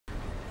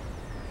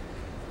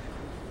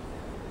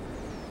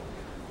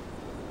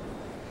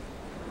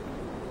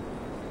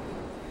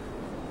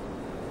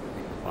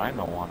find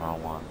a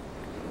one-on-one.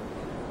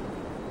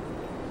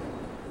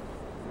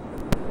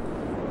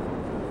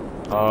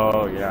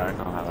 Oh, yeah, I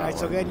know how that Alright,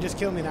 so go ahead and just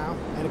kill me now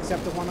and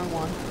accept the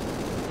one-on-one.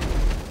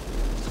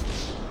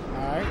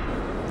 Alright.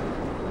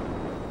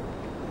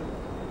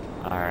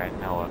 Alright,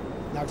 now what?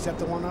 Now accept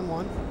the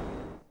one-on-one.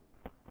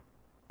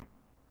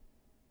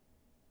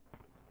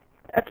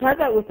 I tried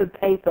that with the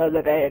tank the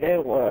other day. It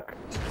didn't work.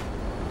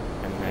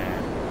 And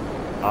then...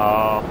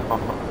 Oh...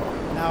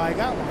 Now I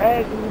got one.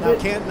 Hey,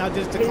 now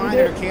just decline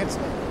it or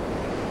cancel it.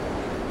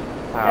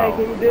 Hey,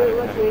 can you do it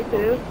with me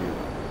too?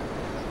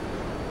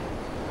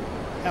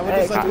 Yeah,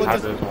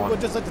 we'll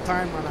just let the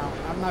time run out.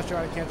 I'm not sure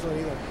how to cancel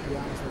it either, to be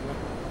honest with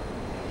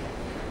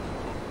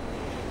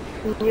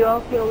you. Can you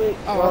all kill me?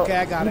 Oh, well, okay,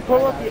 I got it.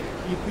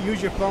 You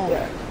use your phone.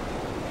 Yeah.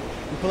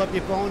 You pull up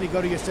your phone, you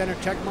go to your center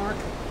check mark,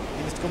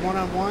 you just go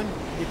one-on-one,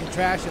 you can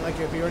trash it like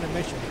if you're in a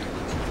mission.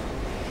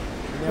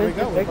 And there we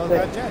go, we both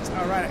got jets.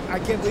 Alright, I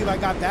can't believe I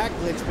got that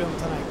glitch filmed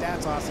tonight.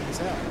 That's awesome as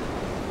hell.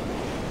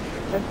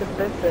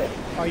 That's it.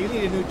 Oh, you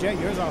need a new jet.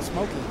 Yours all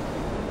smoky.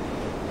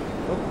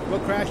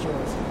 What crash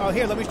yours? Oh,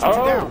 here, let me shoot you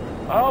down.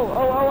 Oh,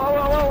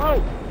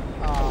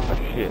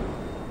 shit.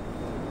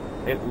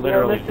 It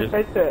literally just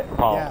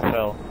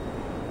fell.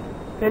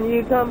 Can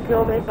you come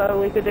kill me so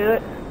we could do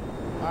it?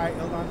 Alright,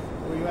 hold on.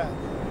 Where you at?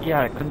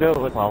 Yeah, I can do it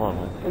with all of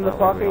us. In the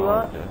parking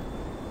lot?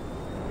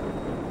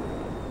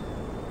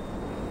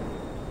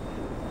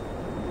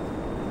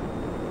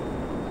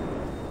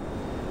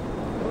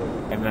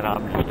 And then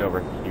I'm just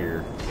over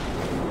here.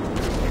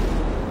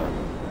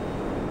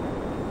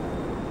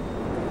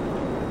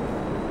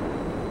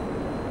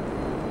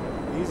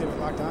 Easy, we're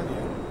locked on you.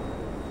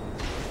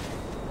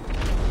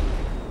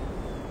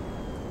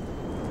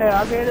 Hey,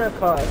 I'll get in a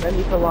car. I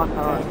need to lock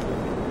on.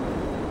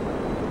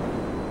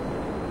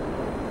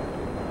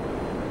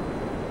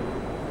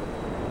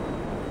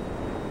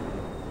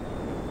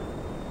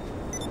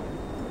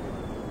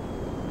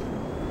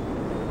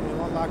 You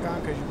won't lock on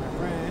because you're my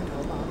friend.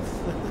 Hold on.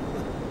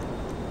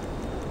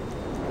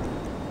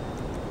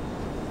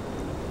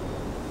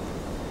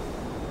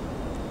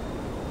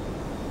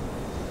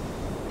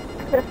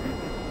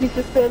 He's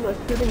just been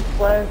shooting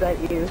flares at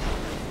you.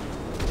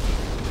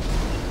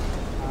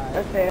 Right.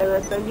 Okay,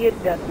 let's send you a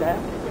death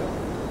match.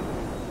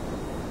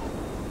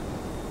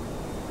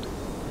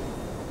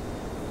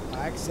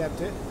 I accept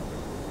it.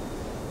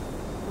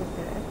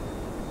 Okay.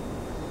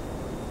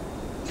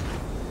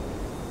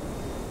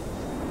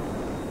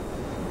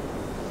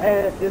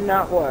 And it did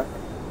not work.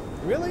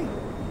 Really?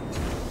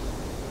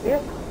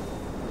 Yep.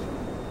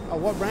 Oh,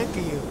 what rank are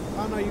you?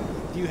 Oh, no,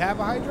 do you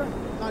have a Hydra?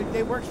 No,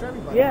 it works for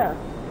everybody. Yeah.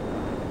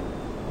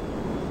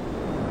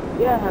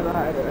 Yeah, I have a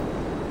Hydra.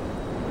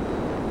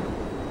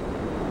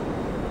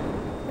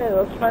 Hey,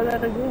 let's try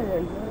that again.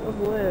 That was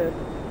weird.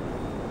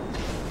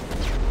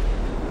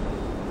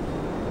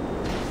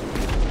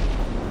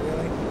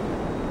 Really?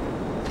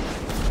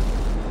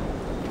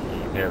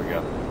 There we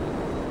go.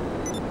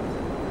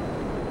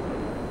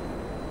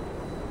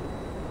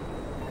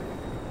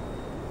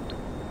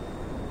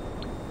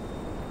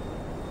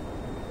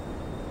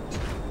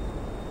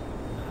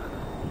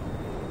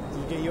 Did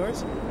you get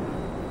yours?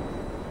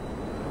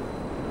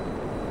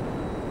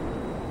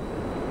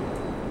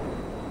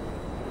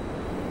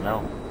 No.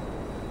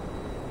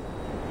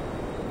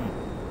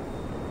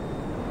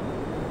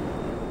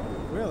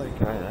 Really?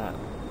 Try that.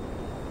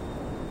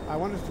 I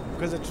wonder if,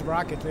 because it's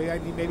rockets. Maybe I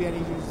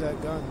need to use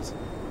guns.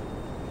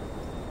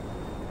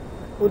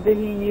 What did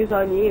he use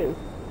on you?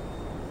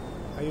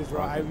 I use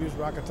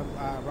rockets on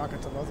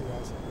both of you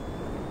guys.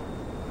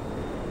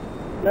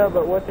 No,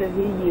 but what did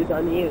he use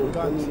on you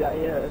Guns. when you got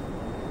yours?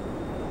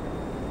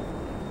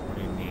 What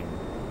do you mean?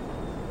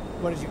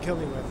 What did you kill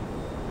me with?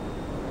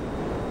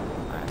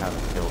 I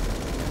haven't killed him.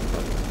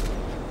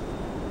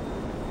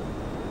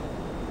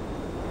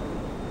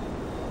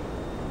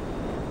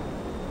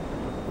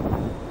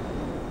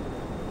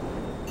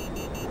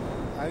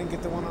 I didn't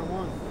get the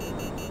one-on-one.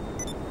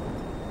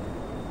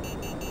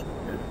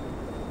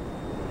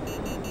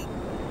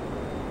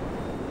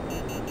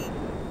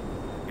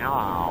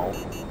 Ow.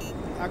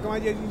 How come I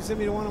didn't send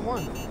me the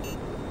one-on-one?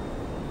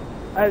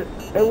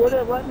 It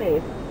wouldn't let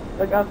me.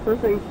 Like, I was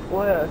pressing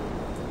square.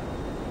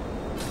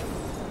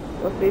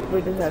 Let's see if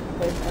we just have to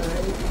play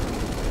time.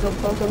 Kill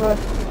both of us.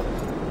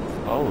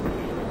 Oh,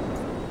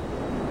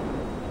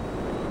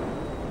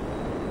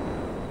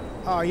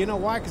 Oh, you know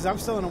why? Because I'm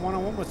still in a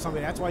one-on-one with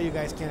somebody. That's why you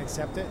guys can't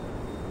accept it.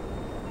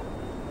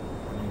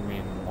 what do you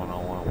mean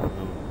one-on-one with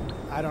who?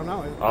 I don't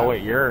know. Oh,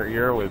 wait,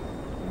 you're with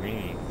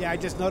me. Yeah, I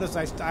just noticed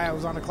I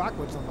was on the clock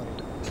with somebody.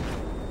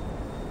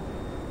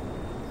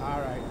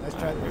 All right, let's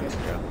try it again.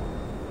 Yeah.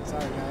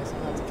 Sorry, guys. I'm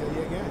going to have to kill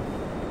you again.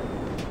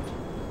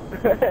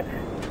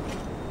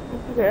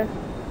 Okay.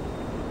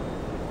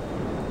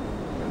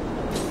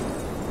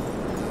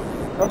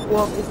 Let's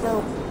walk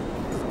yourself.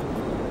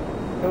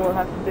 And we'll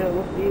have to do it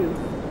with you.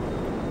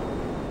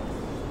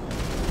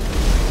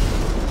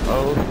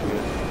 Oh,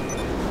 shit.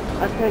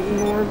 I take you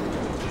one.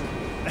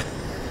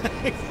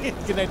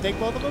 Can I take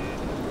both of them?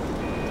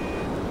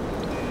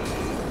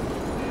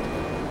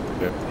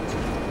 Yep.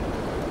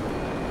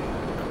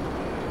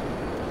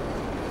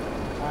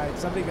 right,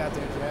 somebody got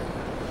their jet.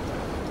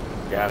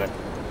 Got it.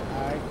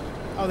 All right.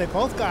 Oh, they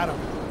both got him.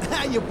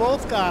 You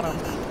both got him.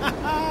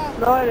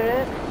 No, I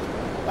didn't.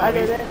 I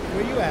didn't.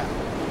 Where you at?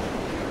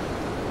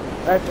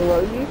 Right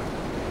below you.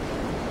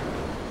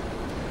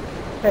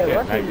 Hey, Yeah,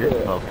 what now are you you're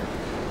doing? smoking.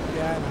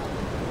 Yeah, I know.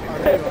 Oh,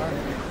 there you are.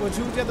 Who's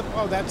the other?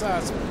 Oh, that's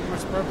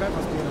Spur Pet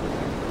must be in the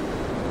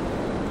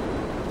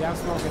Yeah, I'm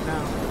smoking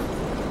now.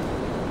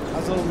 I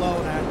was a little low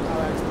when I had all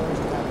that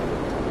explosion happened.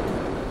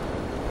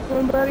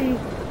 Somebody.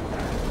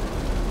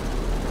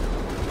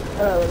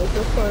 Oh, is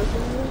this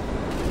person?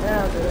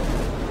 Yeah, I'll do it.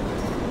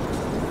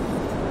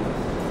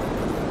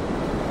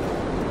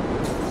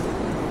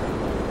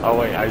 Oh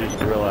wait, I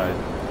just realized.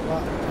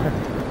 Well,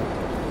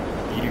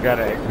 You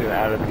gotta exit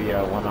out of the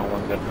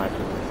one-on-one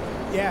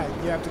deathmatches. yeah,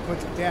 you have to put.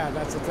 Yeah,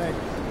 that's the thing.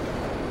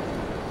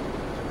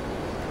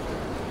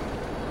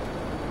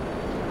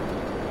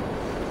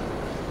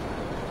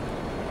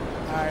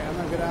 All right, I'm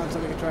gonna go down so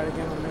we can try it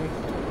again with me.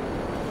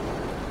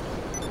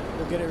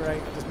 We'll get it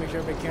right. Just make sure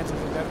everybody cancels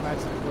the death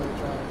matches before we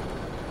try it.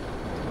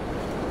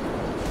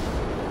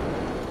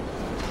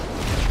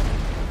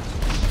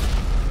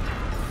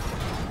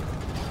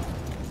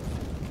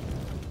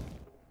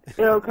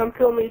 Yo, come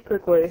kill me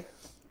quickly.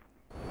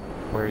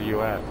 Where are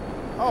you at?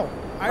 Oh,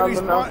 I On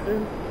the respawned.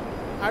 mountain.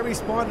 I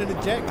respawned in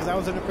a jet because I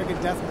was in a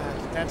freaking death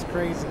match. That's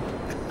crazy.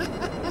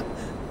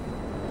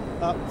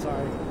 Oh,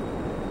 sorry.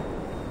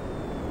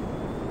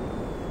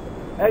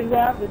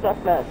 Exit the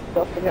deathmatch.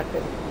 Don't forget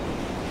it.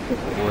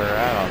 We're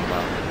at on the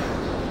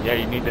mountain. Yeah,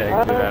 you need to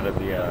exit out of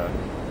the, Yeah,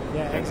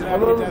 exit I'm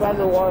out of your over death by match.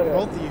 the water.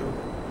 Both of you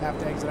have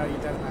to exit out of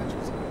your death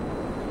matches.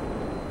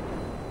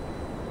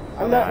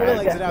 I'm not I'll in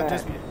a exit out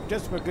death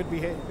just for good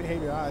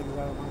behavior. I'll exit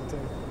out of mine too.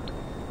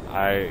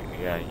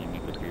 yeah, you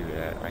need to do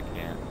that. I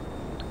can't.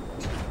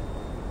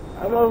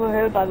 I'm over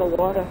here by the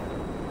water.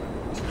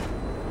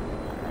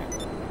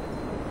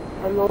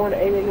 I'm the one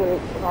aiming a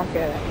rocket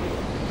at you.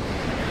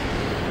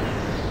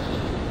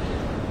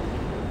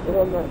 The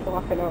one that's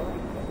walking out.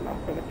 I'm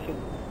not gonna shoot.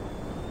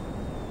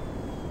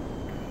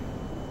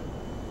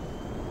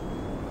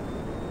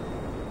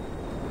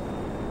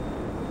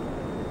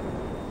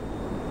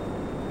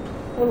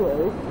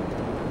 Hello.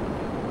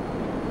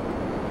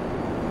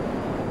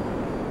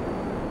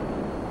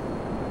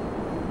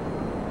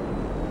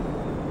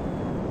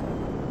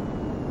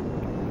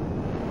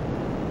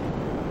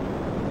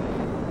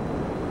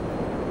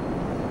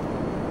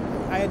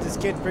 I had this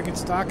kid freaking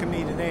stalking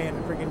me today in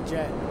a freaking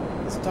jet.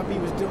 The stuff he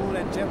was doing with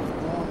that jet was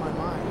blowing my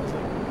mind. I was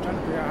like, trying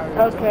to figure out how he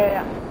was doing Okay,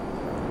 it.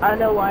 I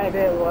know why it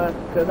didn't work,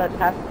 because I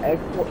tapped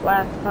X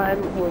last time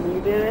when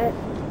you did it.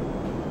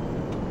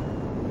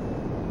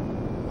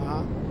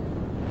 Uh-huh.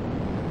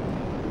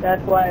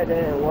 That's why it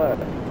didn't work.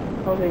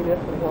 Something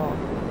just was wrong.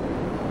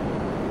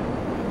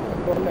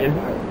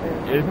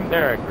 Isn't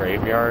there a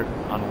graveyard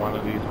on one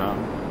of these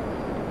mountains?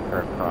 Or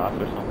a cross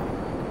or something?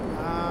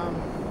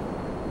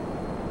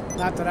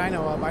 Not that I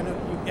know of. I know.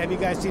 Have you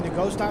guys seen a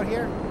ghost out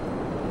here?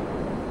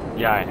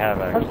 Yeah, I have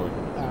actually.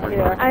 Pretty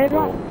Yeah. fucking I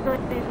cool.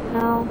 don't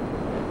know.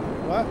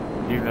 What?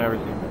 You've never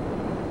seen it?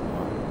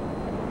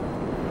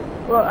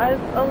 Well,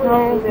 I've only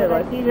No, seen it but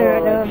I like see for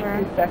there like over.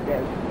 2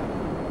 seconds.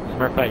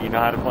 Smurfette, you know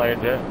how to play a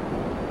jet?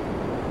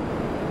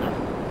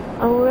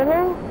 A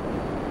little?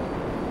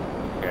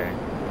 Okay.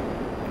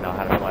 You know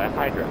how to fly a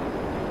Hydra?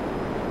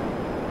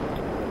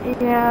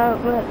 Yeah,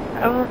 but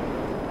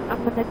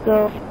I'm gonna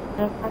go.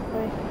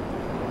 Definitely.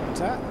 What's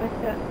that?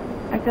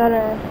 I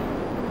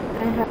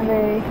have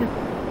a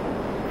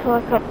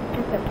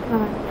helicopter that's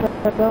coming, so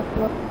I don't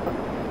look.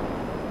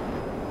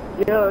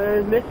 Yo,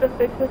 is Mr.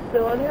 Fixer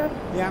still in here?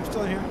 Yeah, I'm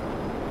still in here.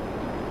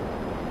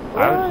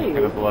 Where I was are just you?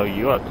 gonna blow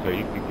you up so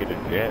you could get a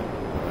jet.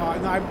 No,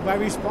 I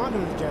respawned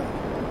in the jet.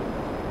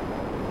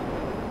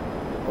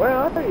 Where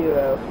are you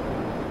though?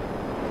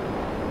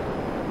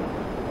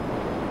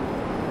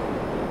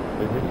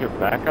 Is this your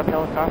backup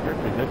helicopter?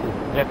 Because this is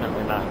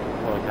definitely not a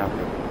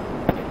helicopter.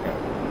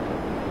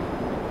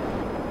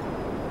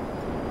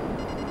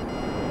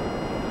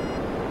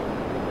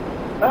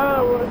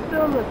 Oh, we're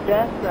still in the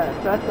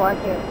deathmatch. That's why I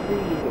can't see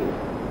you.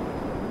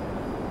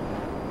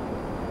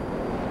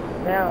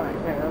 Now I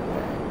can,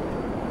 okay.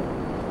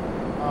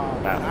 Oh,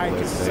 That's I what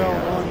just they so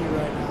are. on you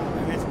right now.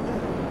 I mean,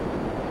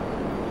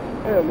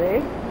 Who, me?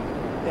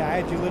 yeah,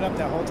 I had you lit up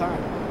that whole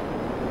time.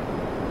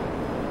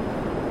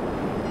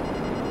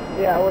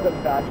 Yeah, I would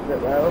have dodged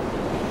it though.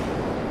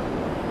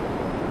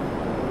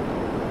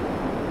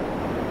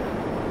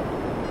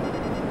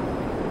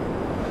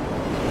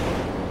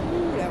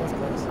 Ooh, that was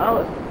close.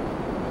 Oh,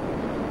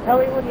 tell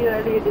me when you're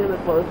ready to do the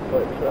close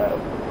push though.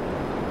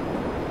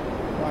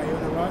 Why, you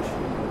in a rush?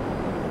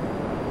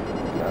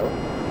 No.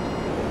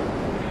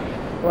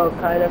 Well,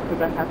 kind of,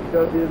 because I have to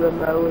go do the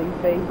mowing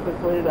thing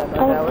quickly. That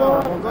Oh, that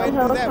Lord. was Go ahead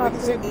and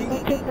do that. We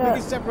Look can at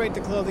that. separate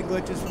the clothing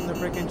glitches from the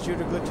freaking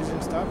shooter glitches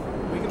and stuff.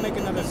 We can make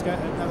another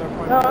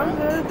appointment. No, for I'm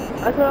that. good.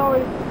 I can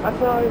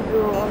always do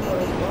a long way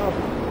as well.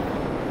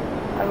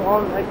 I'm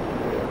on like.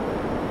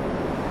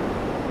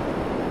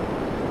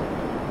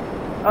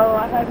 Oh,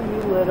 I have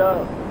you lit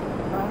up.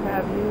 I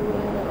have you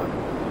lit up.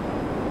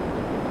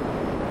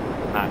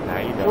 Now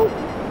you Well, don't.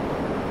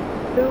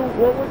 so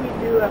what would you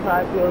do if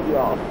I killed you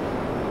all?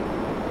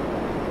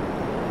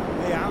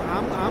 Hey,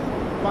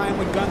 I'm buying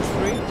with guns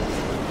free.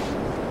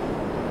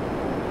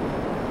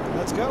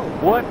 Let's go.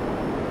 What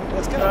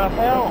Let's go. the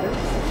hell?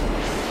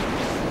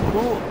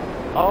 Who?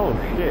 Oh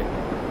shit.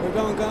 We're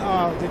going gun.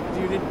 Oh,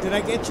 did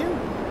I get you?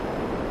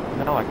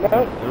 No, I can't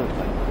Nope. do it.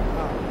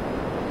 Oh,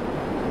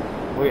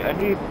 Wait, I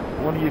need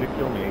one of you to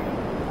kill me again.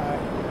 all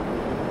right.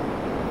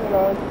 Hold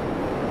on.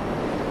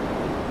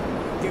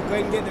 Go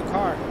ahead and get in the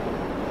car.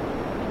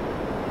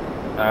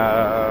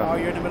 Oh,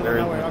 you're in the middle of there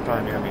is nowhere. a Okay.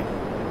 car near me.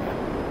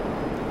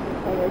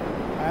 Okay.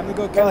 I'm gonna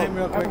go kill Oh, him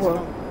real quick. I So will.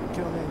 don't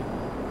kill me.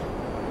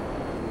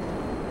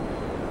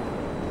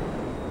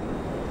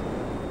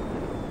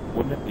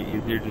 Wouldn't it be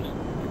easier just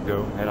to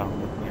go head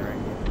on with me right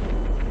here?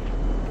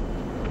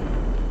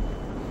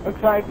 I'll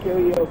try to kill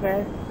you,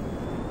 okay?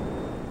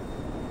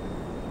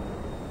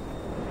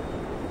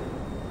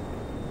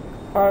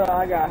 Hold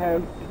on, I got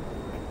him.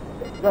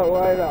 Don't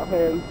worry about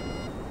him.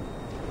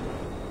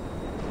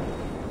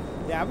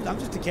 Yeah, I'm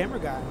just a camera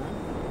guy, man.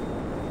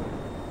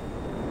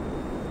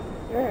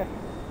 Yeah.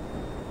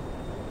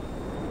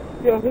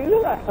 Yo, who's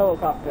in that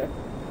helicopter?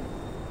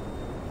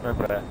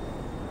 Remember that?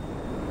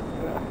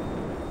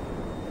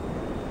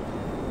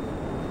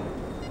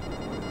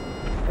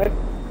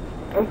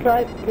 I'm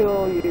trying to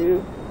kill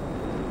you.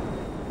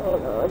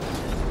 Hold on.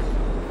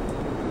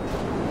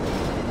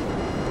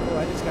 Oh,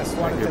 I just got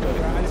swatted to the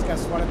ground. I just got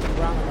swatted to the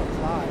ground like a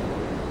fly.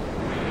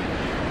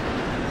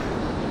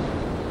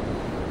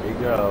 There you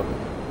go.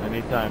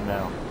 Anytime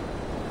now.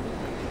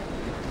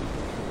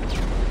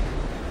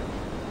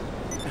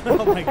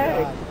 Oh my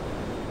god.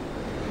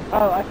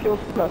 Oh, I killed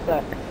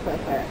myself.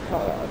 Okay,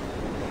 hold on.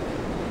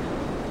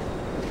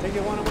 Take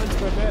your one-on-ones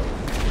for a bit.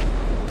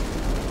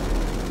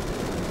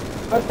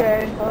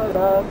 Okay, hold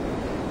on.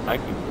 I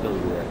can kill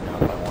you right now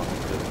if I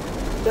wanted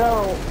to.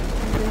 Don't.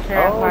 I'm sure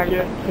I've already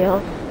yeah. been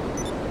killed.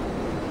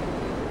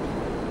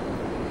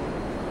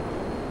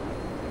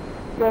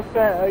 What's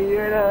that? Are you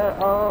in a,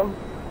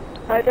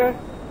 hider?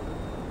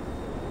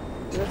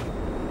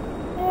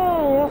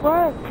 Yeah, it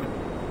worked.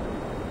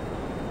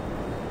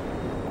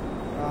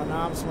 Oh,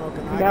 now I'm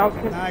smoking. Now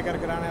Now I gotta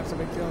go down and have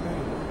somebody kill me.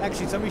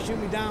 Actually, somebody shoot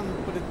me down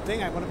with a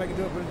thing. I wonder if I can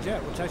do it with a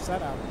jet. We'll check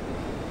that out.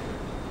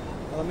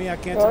 Well, let me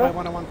cancel my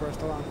one-on-one first.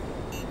 Hold on.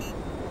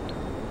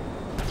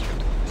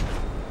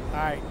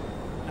 Alright.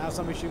 Now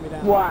somebody shoot me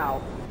down.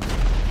 Wow.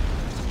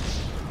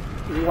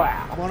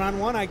 Wow.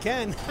 One-on-one, I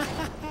can.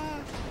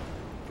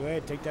 Go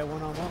ahead, take that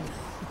one-on-one.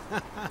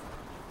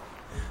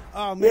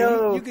 Oh, man.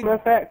 Yo, You could,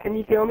 what's that? Can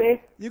you kill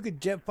me? you could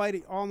jet fight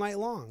it all night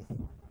long.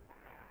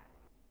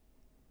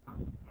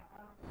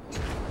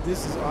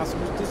 This is awesome.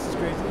 This is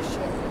crazy as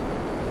shit.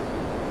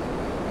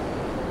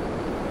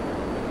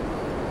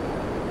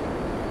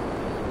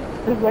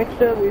 Just make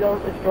sure we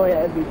don't destroy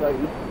everybody.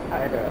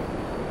 Either.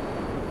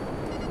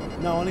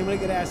 No, only when I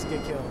get asked to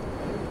get killed.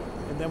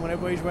 And then when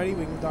everybody's ready,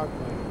 we can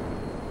dogfight.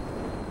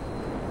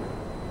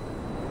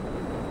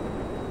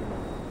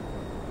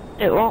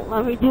 It won't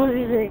let me do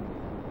anything.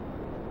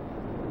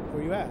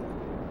 Where you at?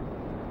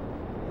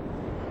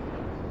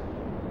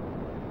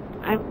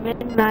 I'm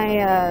in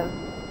my,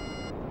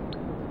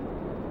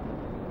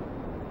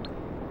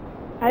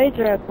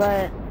 Hydra,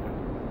 but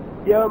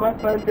Yo, my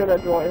friend's gonna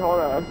join.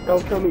 Hold on.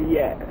 Don't kill me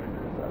yet.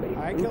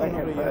 I ain't killing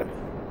nobody yet.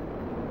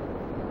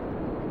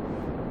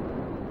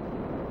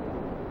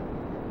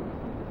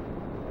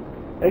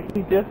 If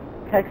you just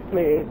text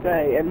me,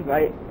 say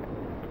invite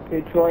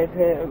to join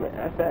him,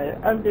 I said,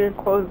 I'm doing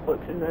clothes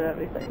butchers and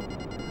everything.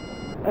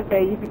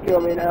 Okay, you can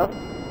kill me now.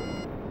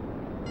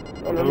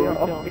 I'm gonna be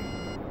off.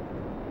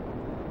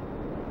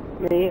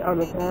 Me on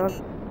the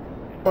ground.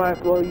 Before I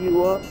blow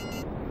you up.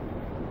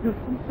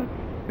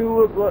 Who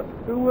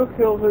will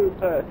kill who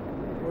first?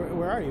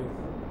 Where are you?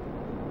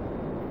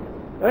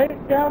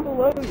 Right down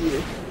below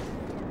you.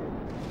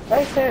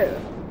 Right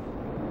there.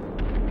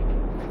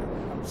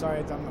 I'm sorry,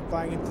 I'm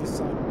flying into the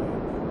sun.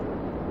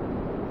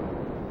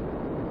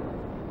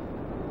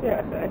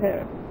 Yeah, right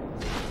here.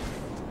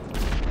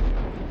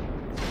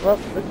 Well,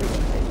 this is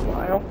gonna take a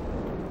while.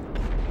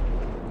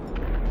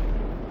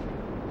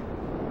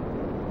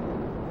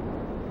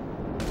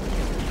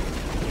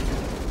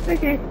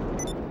 Thank you.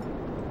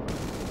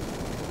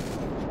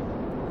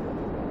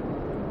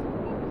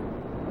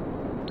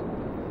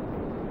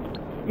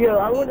 Yo,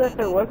 I wonder if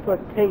it works with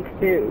tanks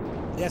too.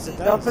 Yes, it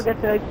does. Don't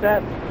forget to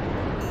accept.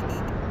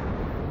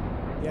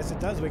 Yes, it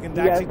does. We can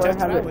You actually guys test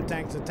it have out it? with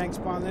tanks. The tank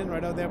spawned in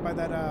right out there by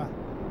that,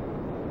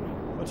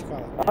 what you call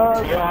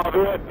it? Yeah, I'll be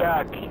right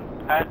back.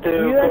 I have to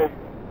You go.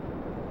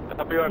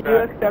 I'll be right you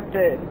back.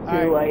 accepted too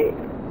Alright. late.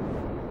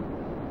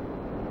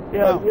 Yo,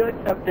 No. you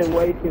accepted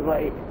way too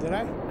late. Did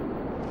I?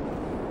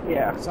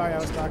 Yeah. Sorry, I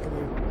was talking to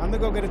you. I'm gonna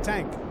go get a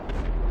tank.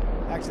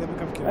 Actually, let me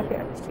come kill you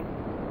Okay. first.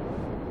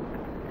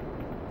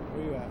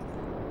 Where you at?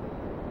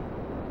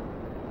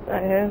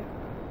 Right here.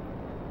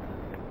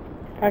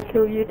 I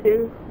kill you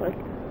too, like,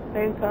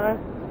 same time.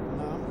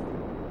 No.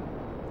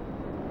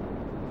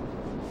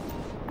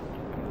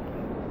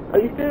 Are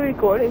you still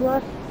recording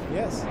us?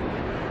 Yes.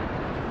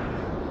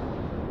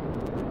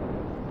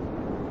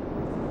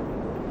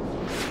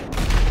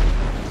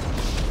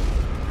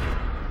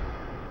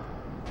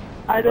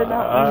 I did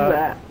not do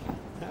that.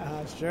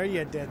 Sure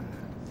you didn't.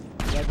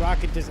 That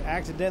rocket just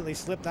accidentally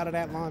slipped out of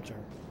that launcher.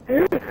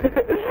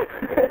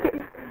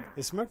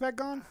 Is Smirkback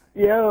gone?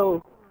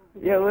 Yo,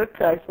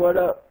 Liptax, what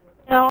up?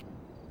 No.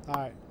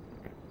 Alright.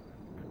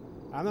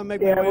 I'm gonna make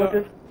Yeah, my way we'll up.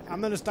 just...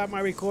 I'm gonna stop my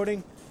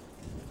recording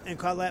and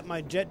call that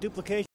my jet duplication.